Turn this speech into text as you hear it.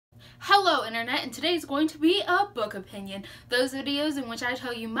Hello Internet, and today is going to be a book opinion. Those videos in which I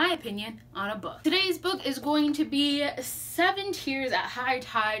tell you my opinion on a book. Today's book is going to be 7 Tears at High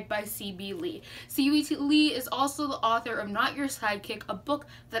Tide by C.B. Lee. C.B. Lee is also the author of Not Your Sidekick, a book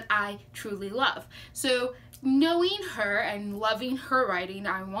that I truly love. So knowing her and loving her writing,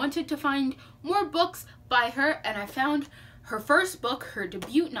 I wanted to find more books by her, and I found her first book, her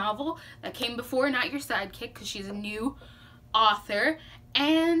debut novel that came before Not Your Sidekick, because she's a new author,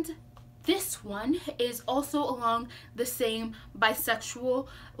 and this one is also along the same bisexual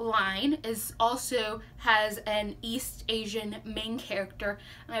line, also has an East Asian main character,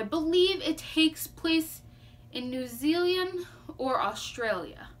 and I believe it takes place in New Zealand or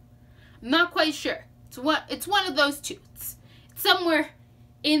Australia. I'm not quite sure. It's one of those two. It's somewhere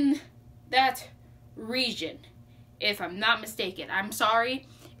in that region, if I'm not mistaken. I'm sorry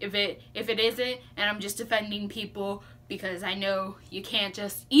if it isn't, and I'm just offending people, because I know you can't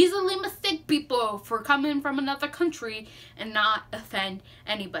just easily mistake people for coming from another country and not offend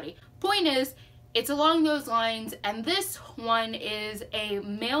anybody. Point is, it's along those lines, and this one is a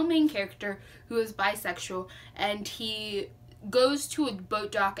male main character who is bisexual, and he goes to a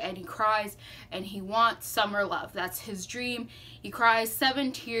boat dock and he cries and he wants summer love. That's his dream. He cries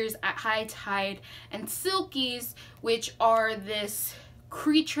 7 tears at high tide, and silkies, which are this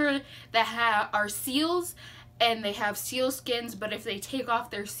creature that are seals, and they have seal skins, but if they take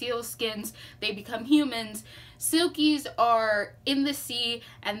off their seal skins, they become humans. Silkies are in the sea,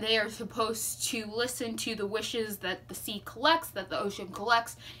 and they are supposed to listen to the wishes that the sea collects, that the ocean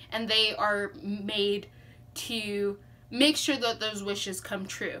collects, and they are made to make sure that those wishes come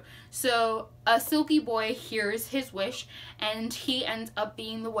true. So a silky boy hears his wish, and he ends up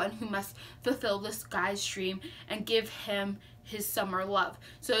being the one who must fulfill this guy's dream and give him his summer love.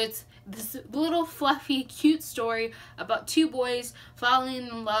 So it's this little fluffy cute story about 2 boys falling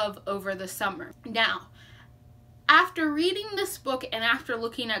in love over the summer. Now, after reading this book and after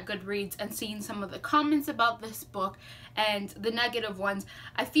looking at Goodreads and seeing some of the comments about this book and the negative ones,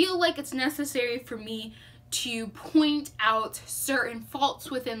 I feel like it's necessary for me to point out certain faults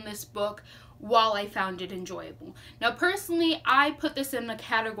within this book while I found it enjoyable. Now personally, I put this in the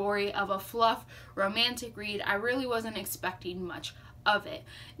category of a fluff romantic read. I really wasn't expecting much of it.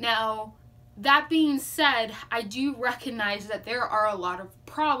 Now, that being said, I do recognize that there are a lot of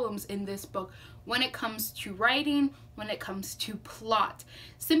problems in this book when it comes to writing, when it comes to plot.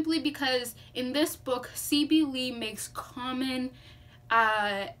 Simply because in this book, C.B. Lee makes common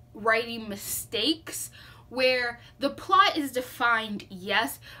writing mistakes where the plot is defined,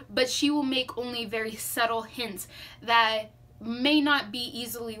 yes, but she will make only very subtle hints that may not be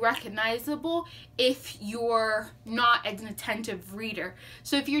easily recognizable if you're not an attentive reader.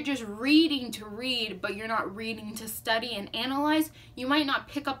 So if you're just reading to read, but you're not reading to study and analyze, you might not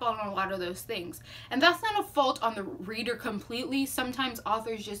pick up on a lot of those things. And that's not a fault on the reader completely. Sometimes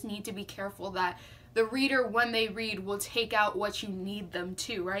authors just need to be careful that the reader, when they read, will take out what you need them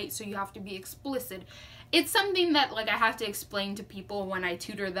to, right? So you have to be explicit. It's something that I have to explain to people when I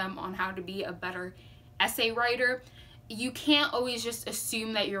tutor them on how to be a better essay writer. You can't always just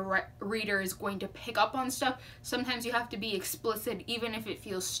assume that your reader is going to pick up on stuff. Sometimes you have to be explicit, even if it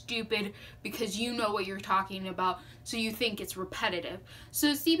feels stupid, because you know what you're talking about, so you think it's repetitive.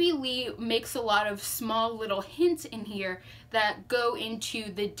 So C.B. Lee makes a lot of small little hints in here that go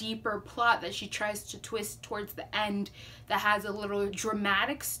into the deeper plot that she tries to twist towards the end, that has a little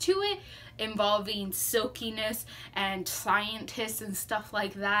dramatics to it, involving silkiness and scientists and stuff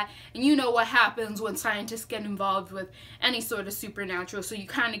like that. And you know what happens when scientists get involved with any sort of supernatural, so you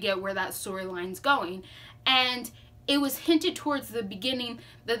kind of get where that storyline's going. And it was hinted towards the beginning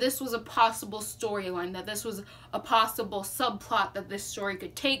that this was a possible storyline, that this was a possible subplot that this story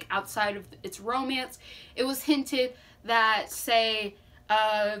could take outside of its romance. It was hinted that, say,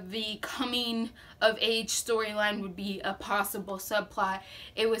 the coming of age storyline would be a possible subplot.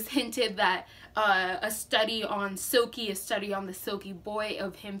 It was hinted that a study on Silky, a study on the Silky boy,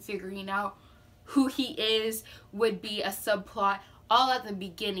 of him figuring out who he is, would be a subplot, all at the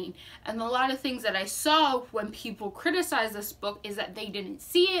beginning. And a lot of things that I saw when people criticize this book is that they didn't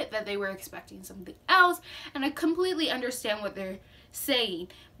see it, that they were expecting something else, and I completely understand what they're saying,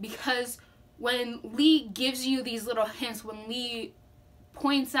 because when Lee gives you these little hints, when Lee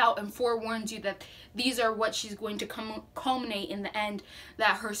points out and forewarns you that these are what she's going to culminate in the end,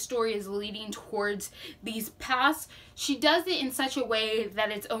 that her story is leading towards these paths, she does it in such a way that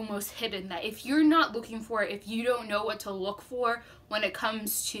it's almost hidden, that if you're not looking for it, if you don't know what to look for when it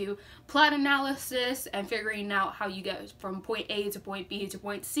comes to plot analysis and figuring out how you get from point A to point B to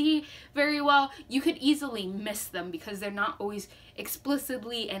point C very well, you could easily miss them because they're not always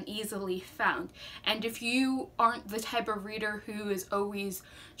explicitly and easily found. And if you aren't the type of reader who is always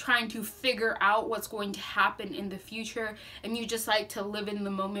trying to figure out what's going to happen in the future, and you just like to live in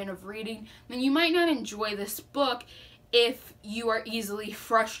the moment of reading, then you might not enjoy this book if you are easily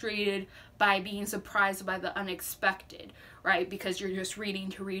frustrated by being surprised by the unexpected, right? Because you're just reading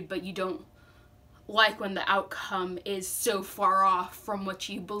to read, but you don't like when the outcome is so far off from what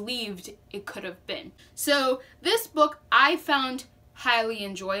you believed it could have been. So this book I found highly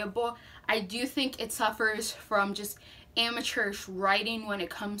enjoyable. I do think it suffers from just amateurish writing when it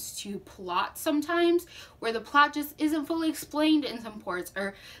comes to plot sometimes, where the plot just isn't fully explained in some parts,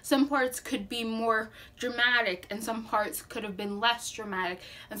 or some parts could be more dramatic and some parts could have been less dramatic,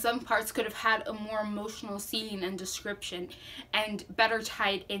 and some parts could have had a more emotional scene and description and better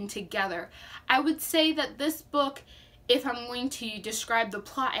tied in together. I would say that this book, if I'm going to describe the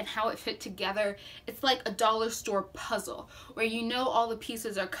plot and how it fit together, it's like a dollar store puzzle where you know all the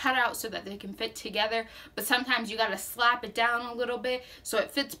pieces are cut out so that they can fit together, but sometimes you gotta slap it down a little bit so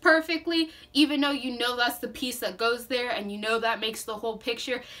it fits perfectly. Even though you know that's the piece that goes there and you know that makes the whole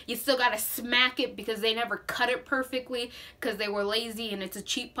picture, you still gotta smack it because they never cut it perfectly because they were lazy and it's a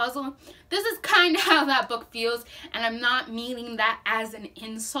cheap puzzle. This is kind of how that book feels, and I'm not meaning that as an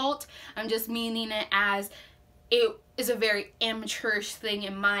insult. I'm just meaning it as it is a very amateurish thing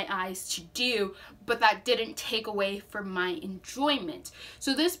in my eyes to do, but that didn't take away from my enjoyment.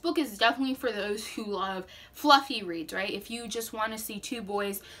 So this book is definitely for those who love fluffy reads, right? If you just want to see two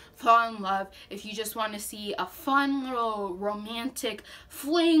boys fall in love, if you just want to see a fun little romantic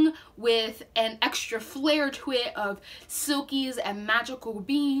fling with an extra flair to it of silkies and magical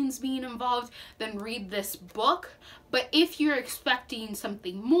beings being involved, then read this book. But if you're expecting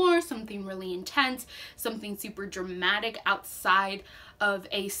something more, something really intense, something super dramatic outside of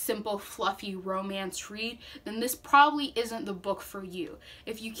a simple fluffy romance read, then this probably isn't the book for you.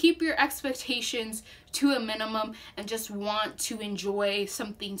 If you keep your expectations to a minimum and just want to enjoy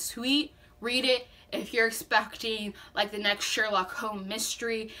something sweet, read it. If you're expecting like the next Sherlock Holmes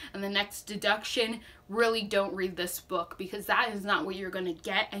mystery and the next deduction, really don't read this book, because that is not what you're going to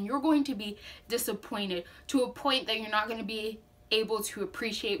get, and you're going to be disappointed to a point that you're not going to be able to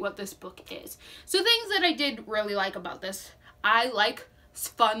appreciate what this book is. So things that I did really like about this: I like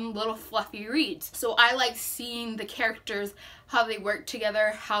fun little fluffy reads. So I like seeing the characters, how they work together,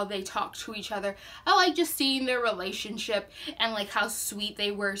 how they talk to each other. I like just seeing their relationship and like how sweet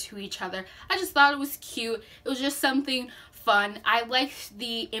they were to each other. I just thought it was cute. It was just something fun. I liked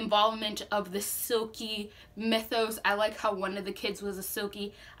the involvement of the silky mythos. I like how one of the kids was a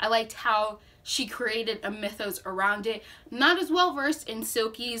silky. I liked how she created a mythos around it. Not as well versed in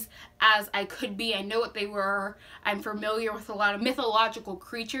silkies as I could be. I know what they were. I'm familiar with a lot of mythological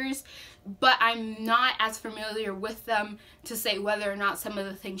creatures, but I'm not as familiar with them to say whether or not some of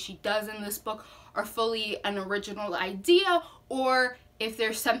the things she does in this book are fully an original idea, or if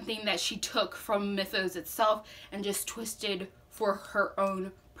there's something that she took from mythos itself and just twisted for her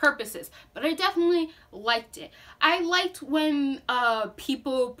own purposes. But I definitely liked it. I liked when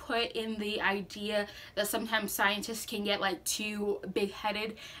people put in the idea that sometimes scientists can get like too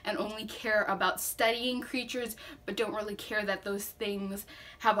big-headed and only care about studying creatures, but don't really care that those things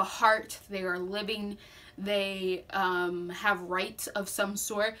have a heart, they are living, they have rights of some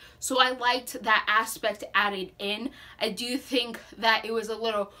sort. So I liked that aspect added in. I do think that it was a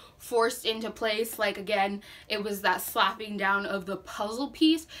little forced into place. Like, again, it was that slapping down of the puzzle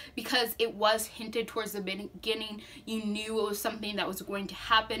piece, because it was hinted towards the beginning. You knew it was something that was going to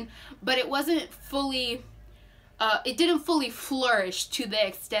happen, but it wasn't fully it didn't fully flourish to the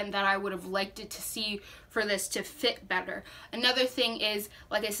extent that I would have liked it to see for this to fit better. Another thing is,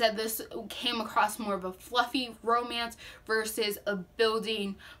 like I said, this came across more of a fluffy romance versus a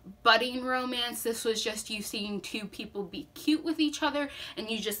building, budding romance. This was just you seeing two people be cute with each other and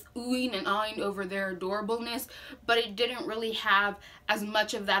you just oohing and awing over their adorableness, but it didn't really have as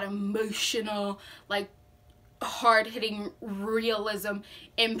much of that emotional, like, hard-hitting realism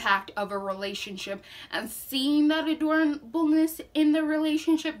impact of a relationship. And seeing that adorableness in the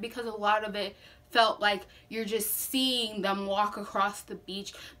relationship, because a lot of it felt like you're just seeing them walk across the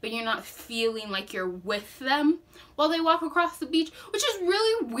beach, but you're not feeling like you're with them while they walk across the beach, which is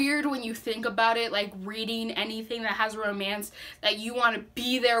really weird when you think about it, like reading anything that has romance, that you want to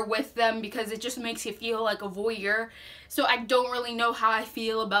be there with them because it just makes you feel like a voyeur. So I don't really know how I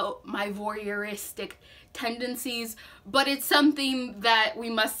feel about my voyeuristic tendencies, but it's something that we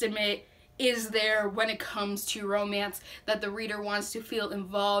must admit is there when it comes to romance, that the reader wants to feel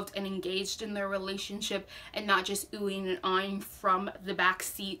involved and engaged in their relationship and not just oohing and eyeing from the back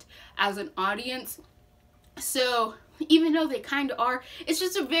seat as an audience. So even though they kind of are, it's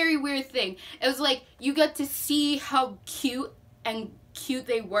just a very weird thing. It was like you got to see how cute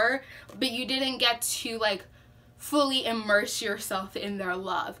they were, but you didn't get to like fully immerse yourself in their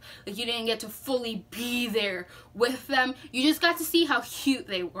love. Like you didn't get to fully be there with them. You just got to see how cute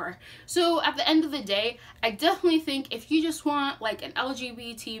they were. So at the end of the day, I definitely think if you just want like an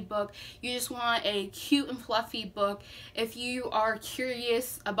LGBT book, you just want a cute and fluffy book, if you are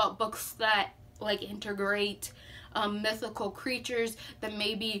curious about books that like integrate mythical creatures, then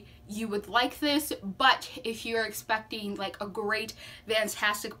maybe you would like this. But if you're expecting like a great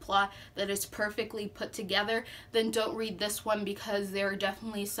fantastic plot that is perfectly put together, then don't read this one, because there are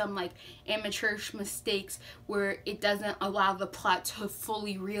definitely some like amateurish mistakes where it doesn't allow the plot to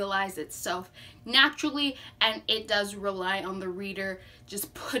fully realize itself naturally, and it does rely on the reader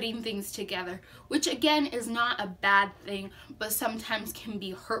just putting things together, which again is not a bad thing, but sometimes can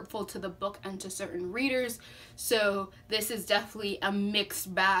be hurtful to the book and to certain readers. So this is definitely a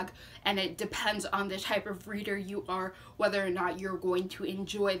mixed bag, and it depends on the type of reader you are, whether or not you're going to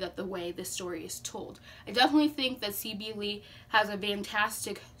enjoy the way the story is told. I definitely think that C.B. Lee has a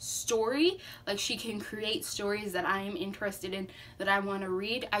fantastic story. Like, she can create stories that I am interested in, that I want to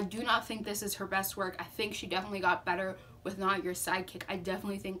read. I do not think this is her best work. I think she definitely got better with Not Your Sidekick. I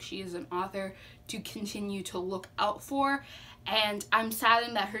definitely think she is an author to continue to look out for. And I'm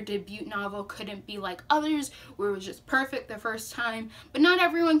saddened that her debut novel couldn't be like others, where it was just perfect the first time. But not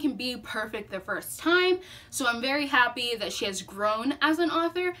everyone can be perfect the first time. So I'm very happy that she has grown as an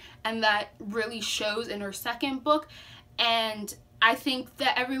author, and that really shows in her second book. And I think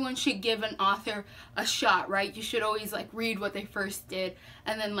that everyone should give an author a shot, right? You should always like read what they first did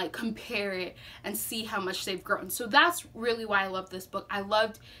and then like compare it and see how much they've grown. So that's really why I love this book. I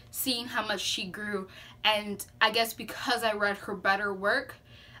loved seeing how much she grew, and I guess because I read her better work,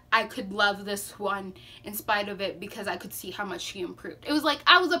 I could love this one in spite of it, because I could see how much she improved. It was like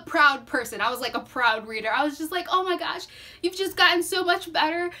I was a proud person. I was like a proud reader. I was just like, oh my gosh, you've just gotten so much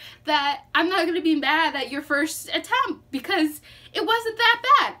better that I'm not going to be mad at your first attempt, because it wasn't that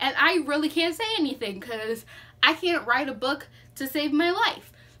bad. And I really can't say anything, because I can't write a book to save my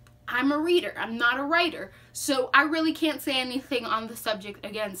life. I'm a reader. I'm not a writer. So I really can't say anything on the subject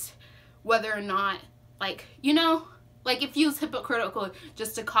against whether or not, like, you know, like it feels hypocritical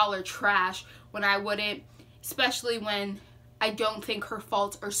just to call her trash when I wouldn't, especially when I don't think her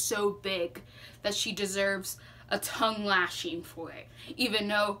faults are so big that she deserves a tongue lashing for it. Even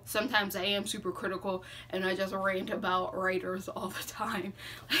though sometimes I am super critical and I just rant about writers all the time.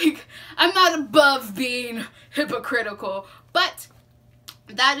 Like, I'm not above being hypocritical, but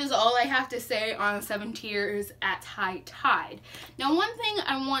that is all I have to say on 7 Tears at High Tide. Now, one thing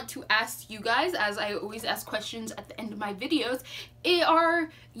I want to ask you guys, as I always ask questions at the end of my videos, are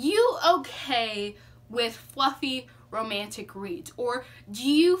you okay with fluffy romantic reads, or do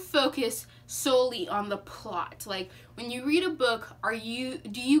you focus solely on the plot? Like, when you read a book,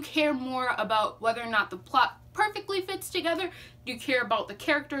 do you care more about whether or not the plot perfectly fits together? Do you care about the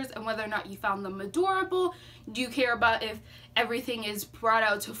characters and whether or not you found them adorable? Do you care about if everything is brought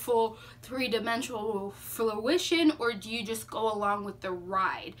out to full three-dimensional fruition, or do you just go along with the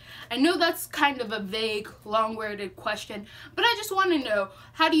ride? I know that's kind of a vague, long-worded question, but I just want to know,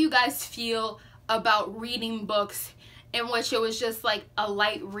 how do you guys feel about reading books in which it was just like a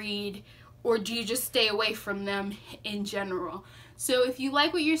light read, or do you just stay away from them in general? So if you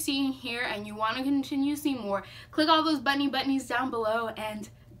like what you're seeing here and you want to continue to see more, click all those bunnies down below, and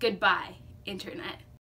goodbye, internet.